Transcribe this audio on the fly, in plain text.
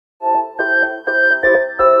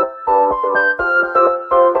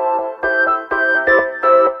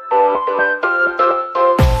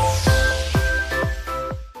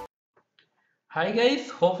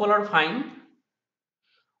Hope all are fine.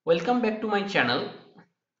 Welcome back to my channel.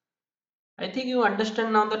 I think you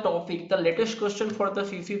understand now the topic, the latest question for the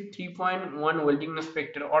CSWIP 3.1 Welding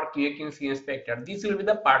Inspector or QAQC Inspector. This will be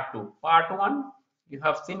the part 2. Part 1, you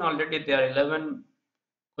have seen already there are 11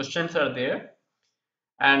 questions are there,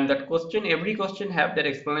 and that question, every question have their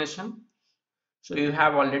explanation. So you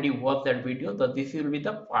have already watched that video. So this will be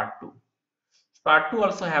the part 2. Part 2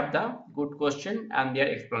 also have the good question and their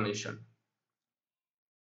explanation.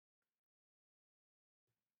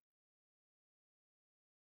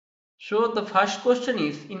 So the first question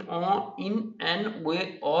is in all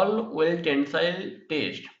weld tensile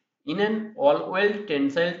test. In an all weld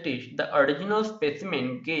tensile test, the original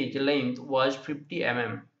specimen gauge length was 50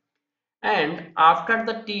 mm, and after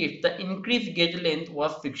the test, the increased gauge length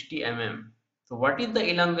was 60 mm. So what is the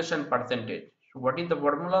elongation percentage? So what is the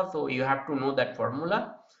formula? So you have to know that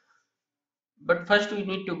formula. But first we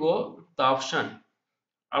need to go the option.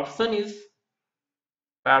 Option is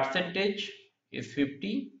percentage is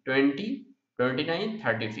 50, 20, 29,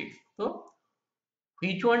 36. So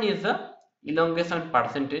which one is the elongation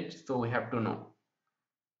percentage? So we have to know.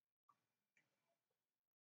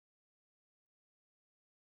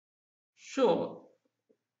 So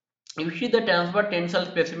you see the transverse tensile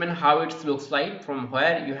specimen, how it looks like from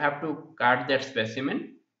where you have to cut that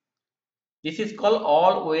specimen. This is called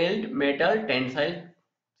all weld metal tensile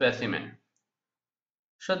specimen.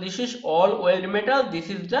 So this is all weld metal. This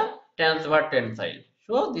is the transverse tensile.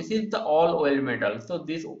 So this is the all weld metal. So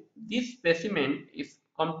this specimen is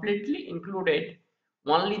completely included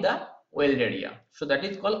only the weld area. So that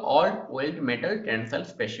is called all weld metal tensile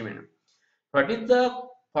specimen. What is the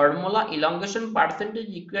formula? Elongation percentage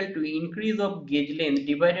equal to increase of gauge length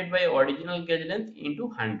divided by original gauge length into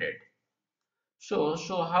 100. So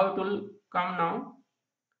how it will come now?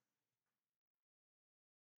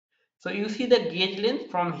 So you see the gauge length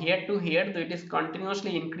from here to here, so it is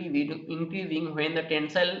continuously increasing when the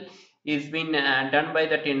tensile is being done by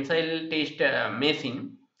the tensile test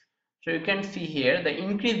machine. So you can see here the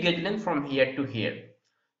increased gauge length from here to here.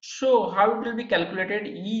 So how it will be calculated?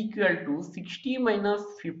 E equal to 60 minus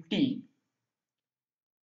 50.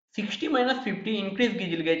 60 minus 50 increased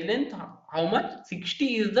gauge length. How much?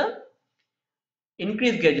 60 is the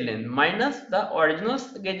increased gauge length minus the original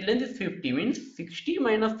gauge length is 50, means 60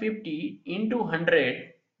 minus 50 into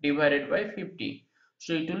 100 divided by 50.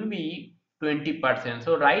 So it will be 20%.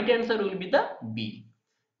 So right answer will be the B.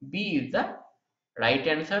 B is the right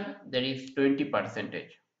answer. There is 20%.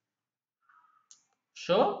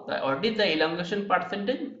 So what is the elongation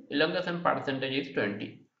percentage? Elongation percentage is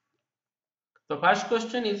 20. So first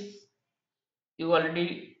question is you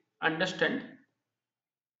already understand.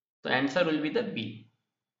 The answer will be the B.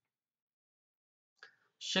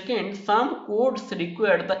 Second, some codes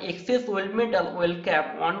require the excess weld metal weld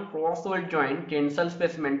cap on cross weld joint tensile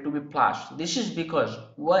specimen to be flushed. This is because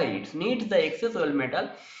why it needs the excess weld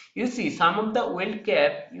metal. You see some of the weld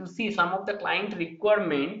cap, you see some of the client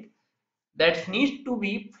requirement that needs to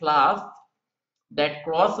be flushed that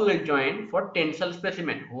cross weld joint for tensile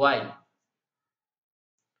specimen. Why?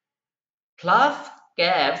 Flush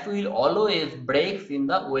caps will always break in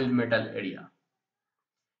the weld metal area.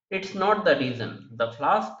 It's not the reason. The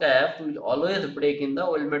flask cap will always break in the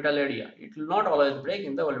weld metal area. It will not always break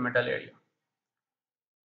in the weld metal area.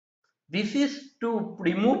 This is to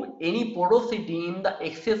remove any porosity in the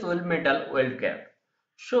excess weld metal weld cap.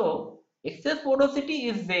 So excess porosity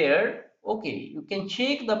is there. Okay, you can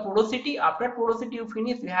check the porosity. After porosity you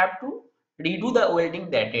finish, you have to redo the welding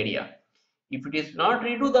that area. If it is not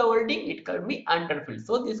redo the welding, it can be underfilled.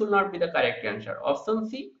 So this will not be the correct answer. Option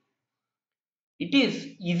C. It is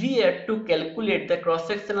easier to calculate the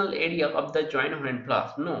cross-sectional area of the joint when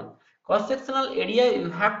flushed. No, cross-sectional area you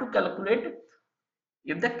have to calculate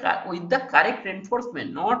if with the correct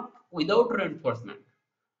reinforcement, not without reinforcement.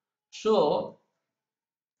 So,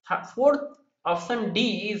 fourth option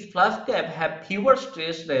D is flush cap have fewer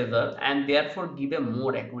stress result and therefore give a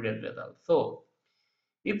more accurate result. So,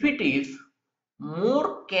 if it is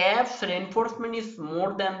more caps reinforcement is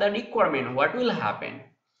more than the requirement, what will happen?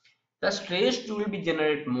 The stress will be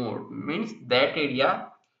generated more, means that area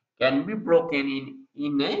can be broken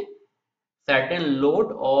in a certain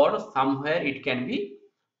load or somewhere it can be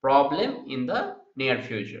problem in the near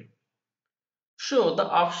future. So the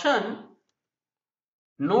option,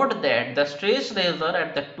 note that the stress razor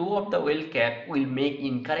at the toe of the weld cap will make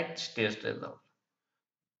incorrect stress result.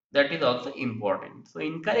 That is also important. So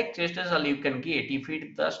incorrect stress result you can get if it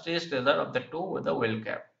is the stress razor of the toe of the weld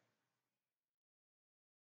cap.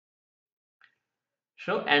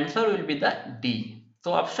 So answer will be the D.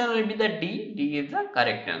 So option will be the D. D is the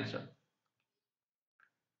correct answer.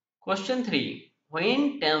 Question 3.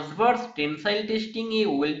 When transverse tensile testing a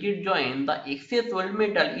welded joint, the excess weld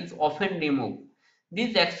metal is often removed.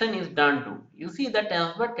 This action is done to. You see, the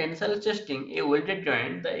transverse tensile testing a welded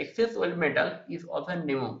joint, the excess weld metal is often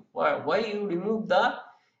removed. Why you remove the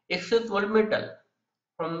excess weld metal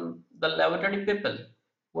from the laboratory people?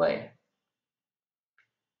 Why?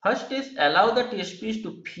 First is allow the test piece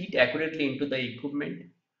to fit accurately into the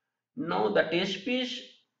equipment. No, the test piece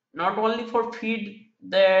not only for feed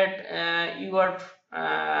that you are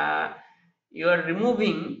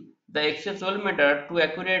removing the excess volumeter to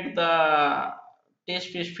accurate the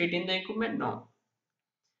test piece fit in the equipment. No,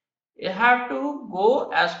 you have to go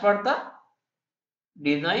as per the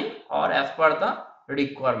design or as per the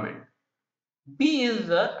requirement. B is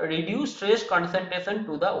the reduced stress concentration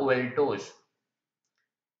to the weld toes.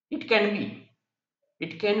 It can be.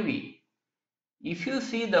 It can be. If you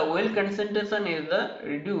see the oil concentration is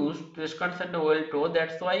reduced, stress concentration oil toe,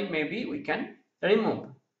 that's why maybe we can remove.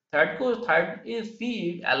 Third is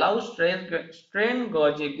C, allows strain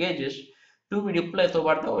gauges to be replaced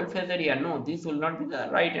over the oil phase area. No, this will not be the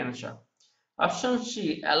right answer. Option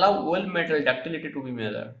C, allow oil metal ductility to be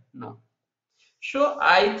measured. No. So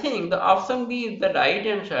I think the option B is the right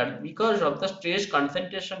answer because of the stress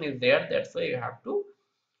concentration is there. That's why you have to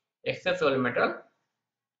excess oil metal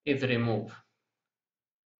is removed.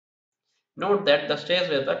 Note that the stress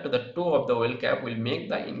result to the toe of the oil cap will make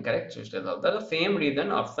the incorrect stress result. That's the same reason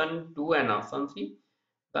option 2 and option 3.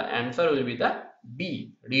 The answer will be the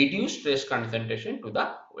B. Reduce stress concentration to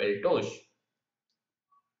the weld toes.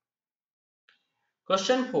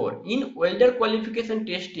 Question 4. In welder qualification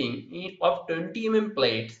testing of 20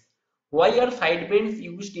 plates, why are side bends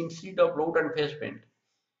used instead of root and face bend?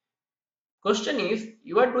 Question is,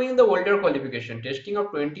 you are doing the welder qualification testing of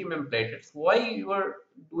 20 plates. Why you are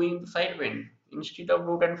doing the side bend instead of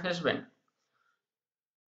root and face bend?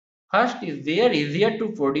 First, is they easier to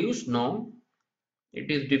produce? No, it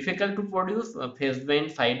is difficult to produce face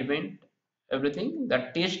bend, side bend, everything. The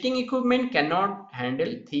testing equipment cannot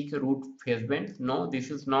handle thick root face bends. No, this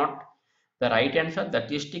is not the right answer. The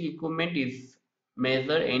testing equipment is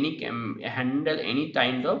handle any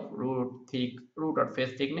kind of root or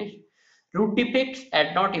face thickness. Root defects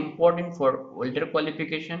are not important for welder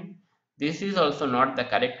qualification. This is also not the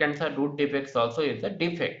correct answer. Root defects also is a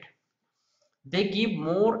defect. They give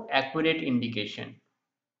more accurate indication.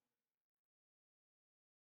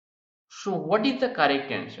 So what is the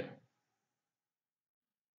correct answer?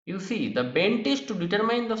 You see, the bend test to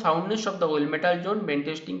determine the soundness of the oil metal joint, bend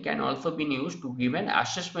testing can also be used to give an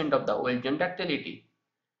assessment of the oil joint ductility.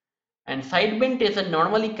 And side bend tests are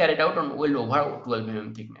normally carried out on oil over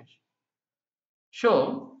 12 thickness.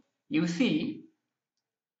 So, you see,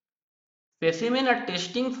 specimen are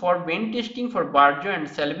testing for bend testing for bar joint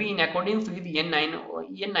shall be in accordance with EN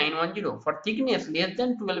 910. For thickness less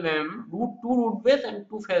than 12 2 root base and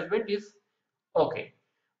 2 face bend is okay.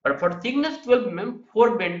 But for thickness 12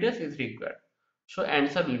 4 bend test is required. So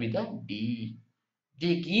answer will be the D.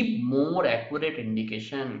 They give more accurate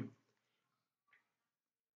indication.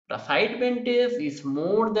 The side bend test is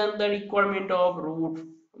more than the requirement of root,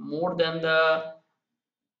 more than the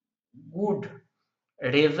good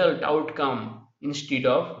result outcome instead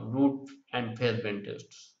of root and face bend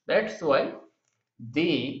tests. That's why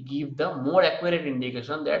they give the more accurate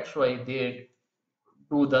indication. That's why they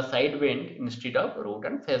do the side bend instead of root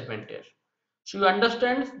and face bend test. So you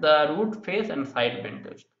understand the root, face and side bend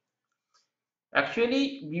test.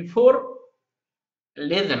 Actually, before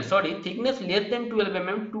thickness less than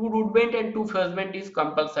 12 2 root bend and 2 face bend is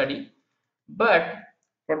compulsory. But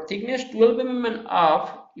for thickness 12 and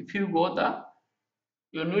up, if you go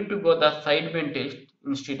you need to go the side bend test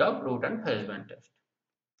instead of root and face bend test.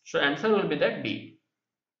 So answer will be that D.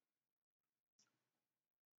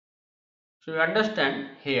 So you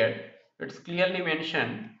understand here, it's clearly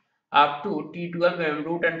mentioned up to T12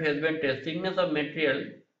 root and face bend test, thickness of material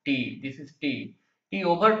T, this is T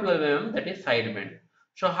over 12 that is side bend.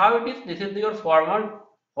 So how it is, this is your former,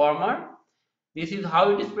 this is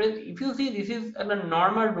how it is pressed. If you see, this is a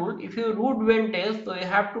normal rule. If you root bend test, so you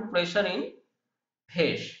have to pressure in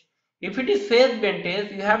face. If it is face bend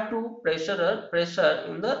test, you have to pressure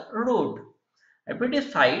in the root. If it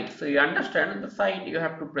is side, so you understand the side you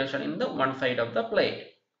have to pressure in the one side of the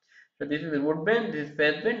plate. So this is the root bend, this is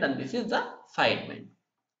face bend, and this is the side bend.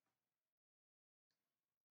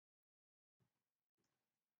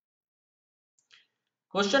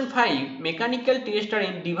 Question 5. Mechanical tests are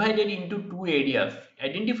divided into two areas.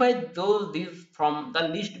 Identify these from the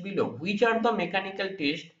list below. Which are the mechanical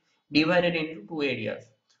tests divided into two areas?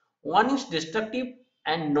 One is destructive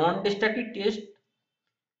and non-destructive test.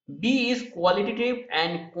 B is qualitative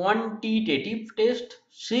and quantitative test.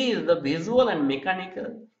 C is the visual and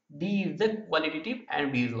mechanical. D is the qualitative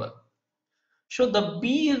and visual. So the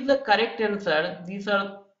B is the correct answer. These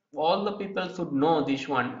are all the people should know this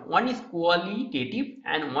one. One is qualitative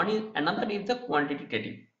and another is the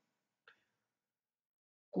quantitative.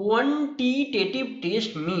 Quantitative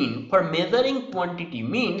test mean for measuring quantity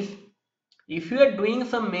means if you are doing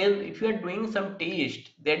some test,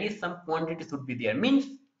 there is some quantity should be there, means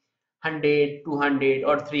 100, 200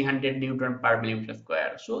 or 300 Newton per millimeter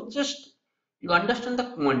square. So just you understand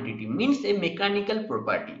the quantity means a mechanical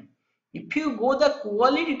property. If you go the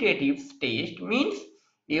qualitative test means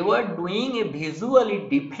you are doing a visually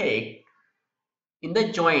defect in the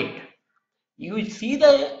joint. You see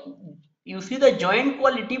the joint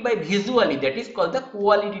quality by visually, that is called the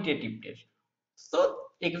qualitative test. So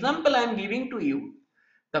example I am giving to you,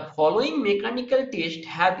 the following mechanical tests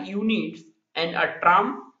have units and are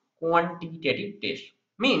termed quantitative test,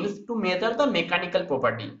 means to measure the mechanical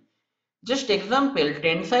property. Just example,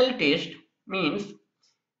 tensile test means,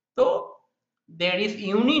 so there is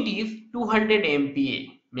unit is 200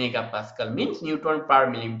 MPa, megapascal means Newton per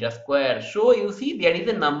millimeter square. So you see there is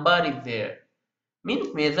a number is there,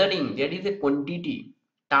 means measuring, there is a quantity,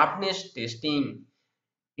 toughness testing,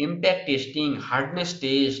 impact testing, hardness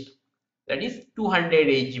test, that is 200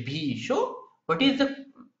 HV. So what is the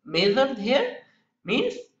measure here?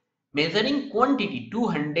 Means measuring quantity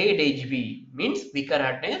 200 HV means weaker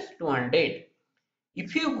hardness 200.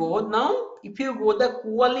 If you go the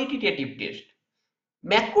qualitative test,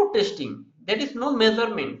 macro testing, that is no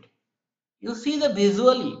measurement. You see the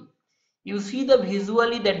visually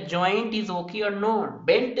that joint is okay or not.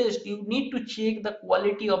 Bend test, you need to check the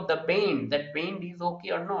quality of the bend, that bend is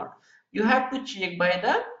okay or not. You have to check by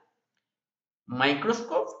the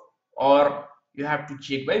microscope or you have to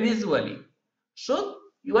check by visually. So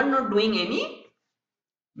you are not doing any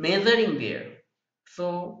measuring there.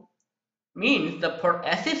 So means the for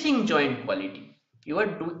assessing joint quality, you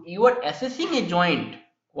are assessing a joint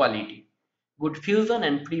quality, good fusion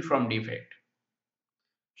and free from defect.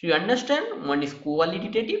 So you understand, one is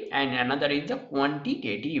qualitative and another is the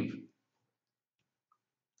quantitative.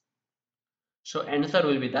 So answer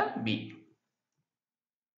will be the B.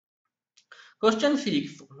 Question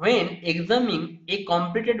 6. When examining a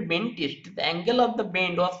completed bend test, the angle of the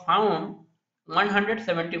bend was found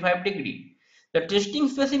 175 degree. The testing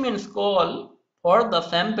specimens call for the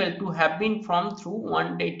sample to have been from through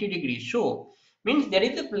 180 degrees. So means there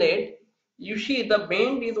is a plate, you see the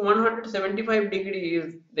bend is 175 degree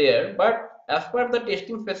is there, but as per the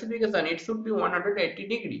testing specification it should be 180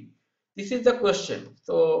 degree. This is the question.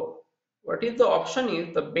 So what is the option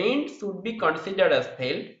is the bend should be considered as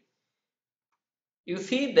failed. You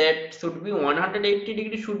see that should be 180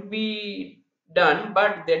 degrees should be done,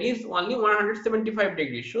 but there is only 175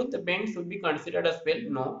 degrees, so the bend should be considered as failed.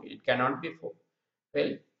 No, it cannot be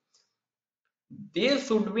failed. This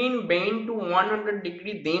should be bent to 100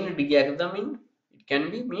 degree then re-examined. It can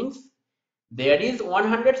be means there is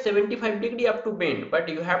 175 degree up to bend, but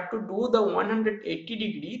you have to do the 180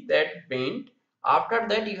 degree that bend. After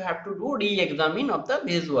that you have to do re-examine of the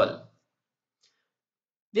visual.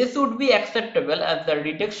 This would be acceptable as the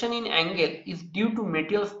reduction in angle is due to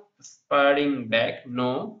material spreading back.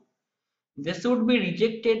 No, this would be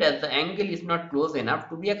rejected as the angle is not close enough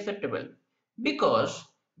to be acceptable because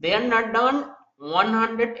they are not done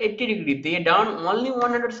 180 degree, they are done only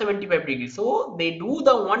 175 degree. So they do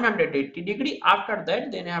the 180 degree, after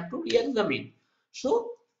that they have to re-examine. So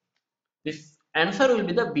this answer will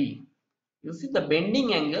be the B. You see the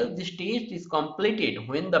bending angle, this test is completed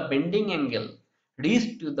when the bending angle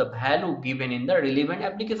reached to the value given in the relevant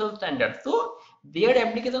application standard. So their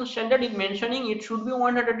application standard is mentioning it should be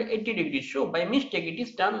 180 degrees. So by mistake it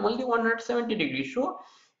is done only 170 degrees. So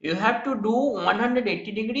you have to do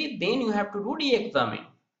 180 degree, then you have to do re-examine.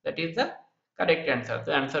 That is the correct answer.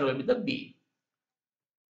 The answer will be the B.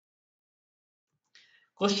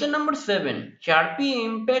 Question number 7. Charpy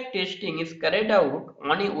impact testing is carried out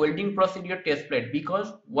on a welding procedure test plate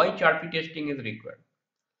because why Charpy testing is required?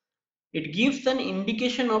 It gives an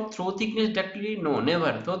indication of throw thickness ductility. No,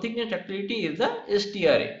 never. Throw thickness ductility is the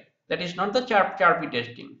ASTRA. That is not the Charpy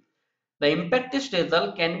testing. The impact test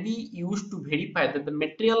result can be used to verify that the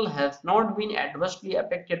material has not been adversely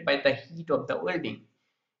affected by the heat of the welding.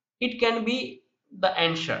 It can be the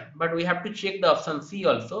answer, but we have to check the option C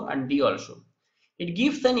also and D also. It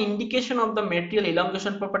gives an indication of the material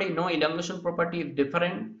elongation property. No, elongation property is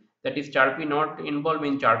different. That is Charpy not involved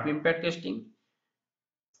in Charpy impact testing.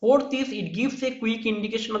 Fourth is it gives a quick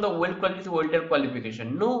indication of the weld quality, welder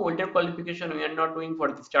qualification. No welder qualification we are not doing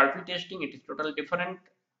for this Charpy testing. It is totally different.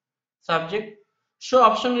 subject. So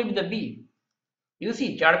option will be the B. You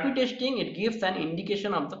see, Charpy testing, it gives an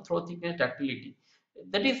indication of the throw thickness ductility.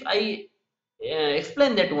 That is, I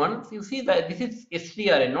explain that one. You see that this is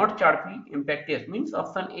ASTRA, not Charpy Impact test, means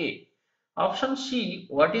option A. Option C,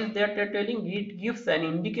 what is that they're telling? It gives an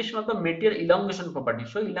indication of the material elongation property.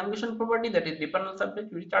 So elongation property, that is dependent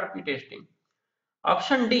subject, will be Charpy testing.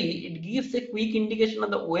 Option D, it gives a quick indication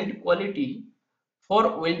of the weld quality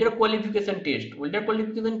for welder qualification test. Welder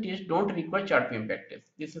qualification test don't require Charpy Impact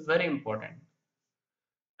test. This is very important.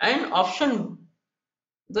 And option,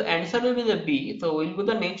 the answer will be the B. So we'll go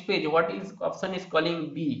to the next page. What is option is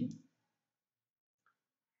calling B?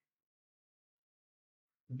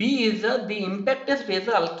 B is the impact test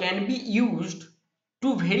result can be used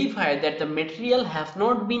to verify that the material has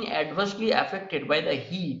not been adversely affected by the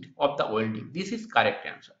heat of the welding. This is correct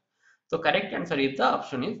answer. So correct answer is the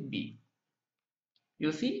option is B.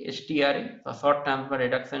 You see STRA, the short transfer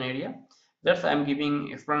reduction area. That's I'm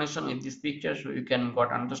giving explanation with this picture so you can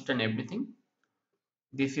got understand everything.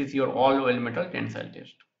 This is your all weld metal tensile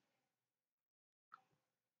test.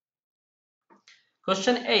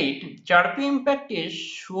 Question 8. Charpy impact test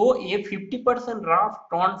show a 50% rough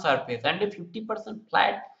torn surface and a 50%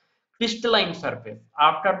 flat crystalline surface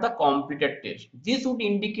after the completed test. This would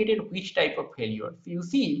indicate which type of failure. So you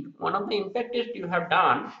see, one of the impact tests you have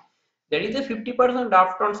done, there is a 50%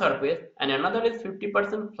 rough torn surface and another is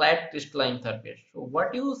 50% flat crystalline surface. So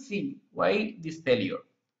what you see, why this failure?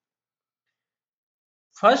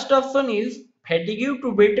 First option is fatigue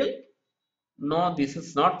to brittle. No, this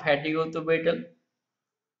is not fatigue to brittle.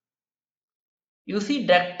 You see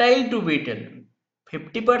ductile to brittle,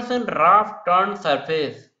 50% rough turned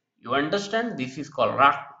surface. You understand? This is called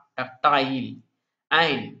rough ductile,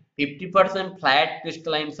 and 50% flat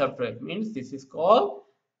crystalline surface means this is called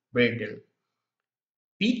brittle.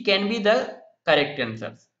 B can be the correct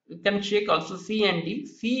answers. You can check also C and D.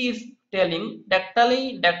 C is telling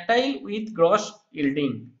ductile with gross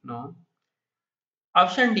yielding. No.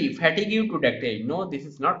 Option D, fatigue to ductile. No, this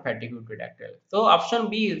is not fatigue to ductile. So option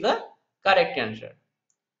B is the correct answer.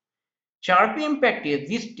 Charpy impact is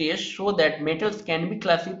this test show that metals can be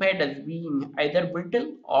classified as being either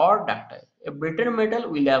brittle or ductile. A brittle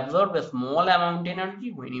metal will absorb a small amount of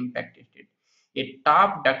energy when impact tested. A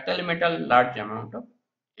tough ductile metal large amount of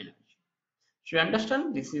energy. So you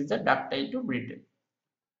understand this is the ductile to brittle.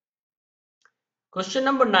 Question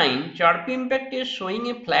number 9. Charpy impact is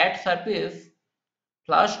showing a flat surface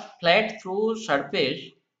plus flat through surface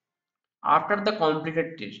after the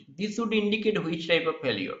completed test. This would indicate which type of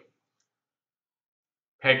failure.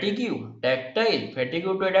 Fatigue, tactile, fatigue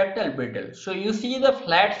to tactile, brittle. So you see the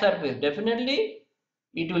flat surface, definitely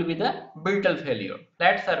it will be the brittle failure.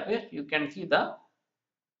 Flat surface, you can see the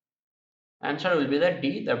answer will be the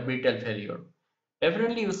D, the brittle failure.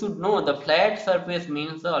 Definitely you should know the flat surface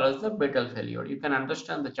means always the brittle failure. You can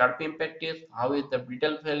understand the Charpy impact test, how is the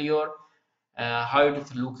brittle failure, how it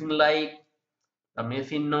is looking like, the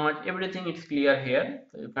machine notch, everything is clear here,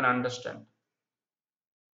 so you can understand.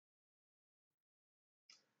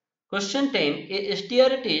 Question 10. A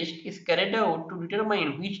STRA test is carried out to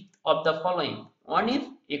determine which of the following. One is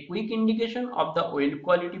a quick indication of the weld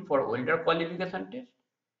quality for welder qualification test.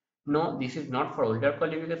 No, this is not for welder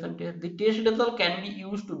qualification test. The test result can be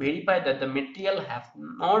used to verify that the material has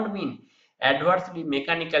not been adversely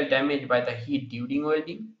mechanical damaged by the heat during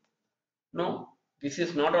welding. No, this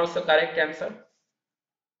is not also correct answer.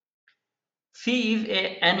 C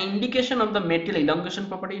is an indication of the material elongation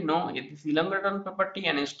property. No, it is elongation property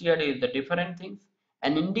and STRA is the different things.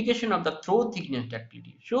 An indication of the throw thickness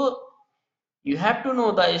ductility. So you have to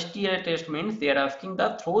know the STRA test means they are asking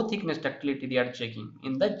the throw thickness ductility they are checking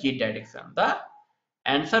in the Z direction. The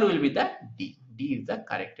answer will be the D. D is the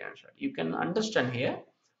correct answer. You can understand here.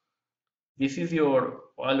 This is your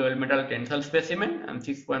all weld metal tensile specimen and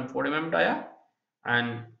 6.4 mm dia,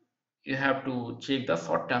 and you have to check the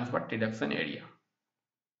short transfer reduction area.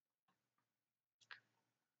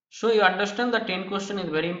 So you understand the 10 question is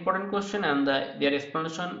very important question and their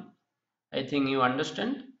explanation I think you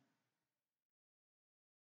understand.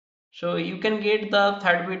 So you can get the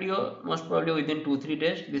third video most probably within 2-3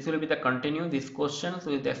 days. This will be the continue this questions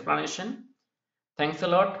with the explanation. Thanks a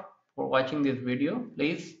lot for watching this video.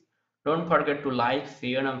 Please don't forget to like,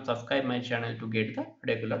 share and subscribe my channel to get the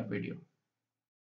regular video.